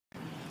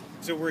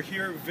So we're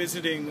here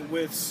visiting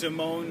with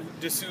Simone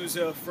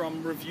DeSousa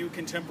from Review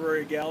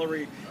Contemporary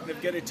Gallery, and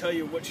I've got to tell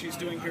you what she's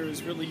doing here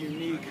is really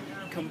unique,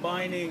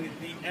 combining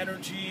the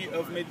energy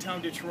of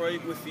Midtown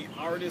Detroit with the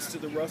artists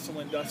of the Russell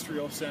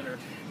Industrial Center.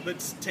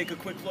 Let's take a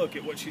quick look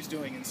at what she's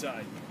doing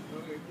inside.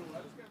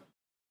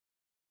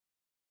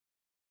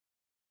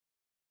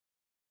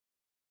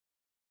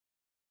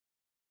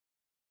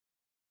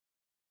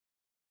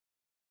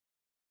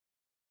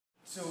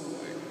 So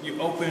you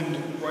opened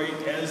right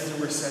as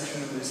the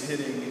recession was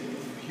hitting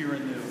here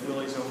in the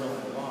Willy's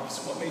Overland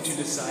Lofts. What made you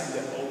decide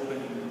to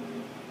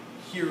open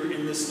here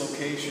in this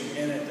location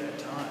and at that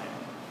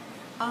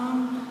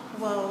time?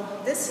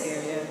 Well, this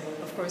area,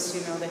 of course,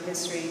 you know the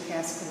history,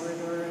 Cass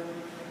Corridor.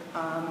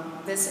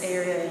 This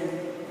area in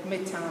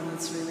Midtown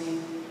is really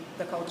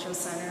the cultural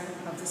center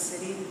of the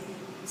city.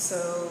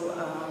 So,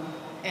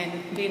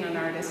 and being an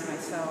artist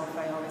myself,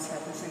 I always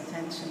had this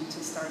intention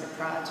to start a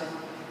project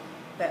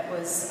that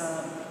was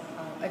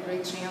a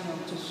great channel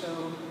to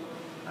show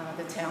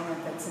the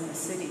talent that's in the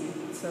city.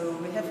 So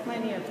we have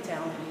plenty of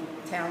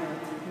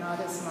talent, not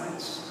as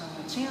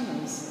much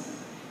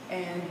channels.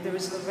 And there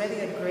is already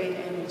a great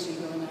energy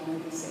going on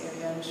in this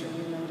area. I'm sure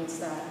you noticed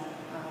that.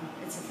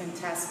 It's a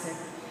fantastic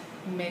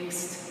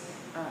mixed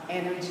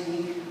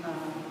energy.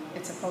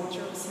 It's a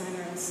cultural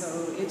center,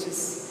 so it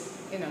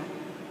just, you know,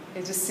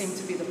 it just seemed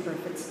to be the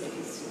perfect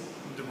space.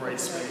 The right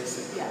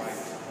space at the right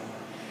time.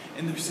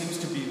 And there seems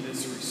to be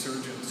this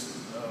resurgence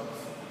of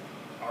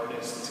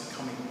artists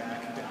coming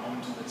back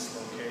down to this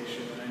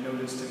location. And I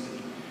noticed in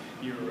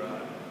your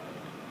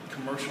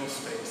commercial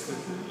space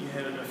that you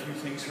had a few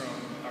things from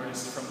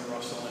artists from the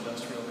Russell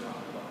Industrial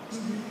Complex.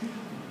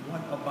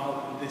 What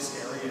about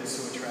this area is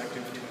so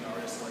attractive to an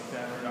artist like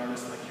that, or an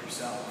artist like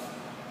yourself?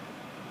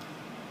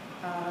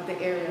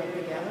 The area of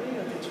the gallery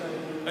or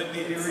Detroit?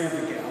 The area of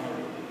the gallery.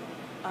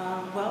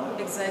 Well,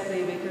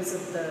 exactly because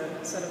of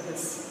the sort of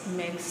this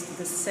mixed,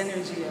 this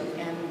synergy of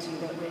energy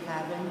that we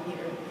have in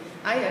here.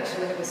 I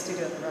actually have a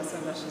studio at the Russell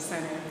Industrial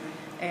Center,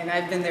 and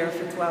I've been there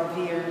for 12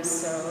 years,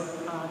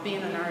 so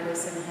being an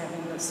artist and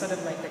having the, sort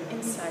of like the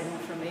inside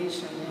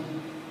information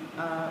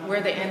and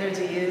where the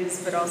energy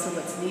is, but also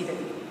what's needed.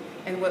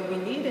 And what we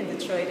need in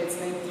Detroit is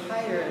the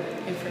entire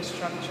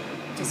infrastructure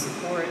to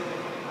support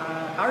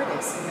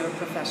artists in their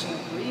professional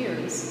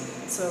careers.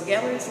 So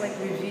galleries like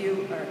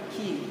Review are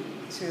key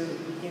to,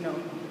 you know,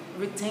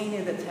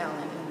 retaining the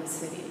talent in the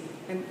city.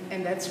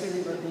 And that's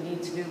really what we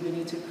need to do. We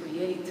need to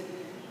create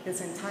this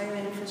entire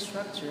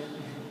infrastructure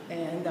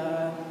and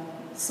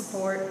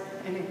support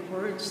and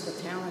encourage the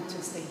talent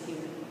to stay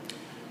here.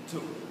 So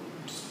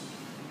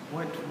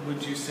what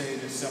would you say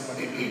to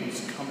somebody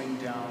who's coming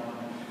down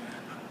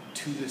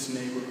to this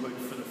neighborhood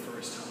for the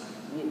first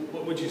time?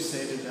 What would you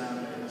say to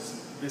them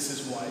is, this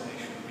is why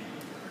they should be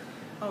here?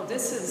 Oh,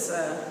 this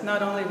is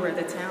not only where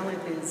the talent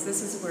is,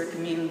 this is where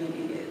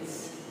community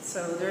is.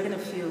 So they're going to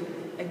feel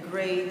a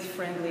great,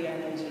 friendly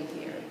energy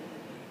here.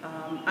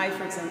 I,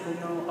 for example,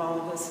 know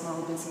all the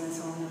small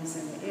business owners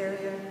in the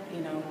area.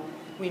 You know,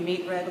 we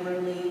meet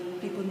regularly.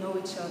 People know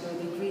each other.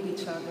 They greet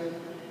each other.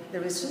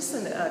 There is just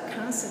a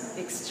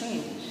constant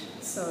exchange.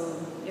 So,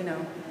 you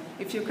know,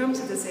 if you come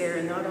to this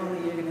area, not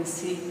only you're going to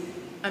see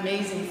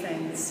amazing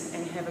things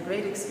and have a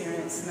great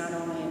experience, not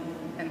only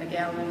in the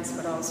galleries,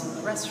 but also in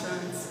the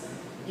restaurants,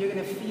 you're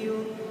going to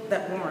feel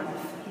that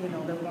warmth, you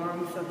know, the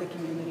warmth of the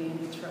community in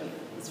Detroit.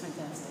 It's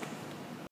fantastic.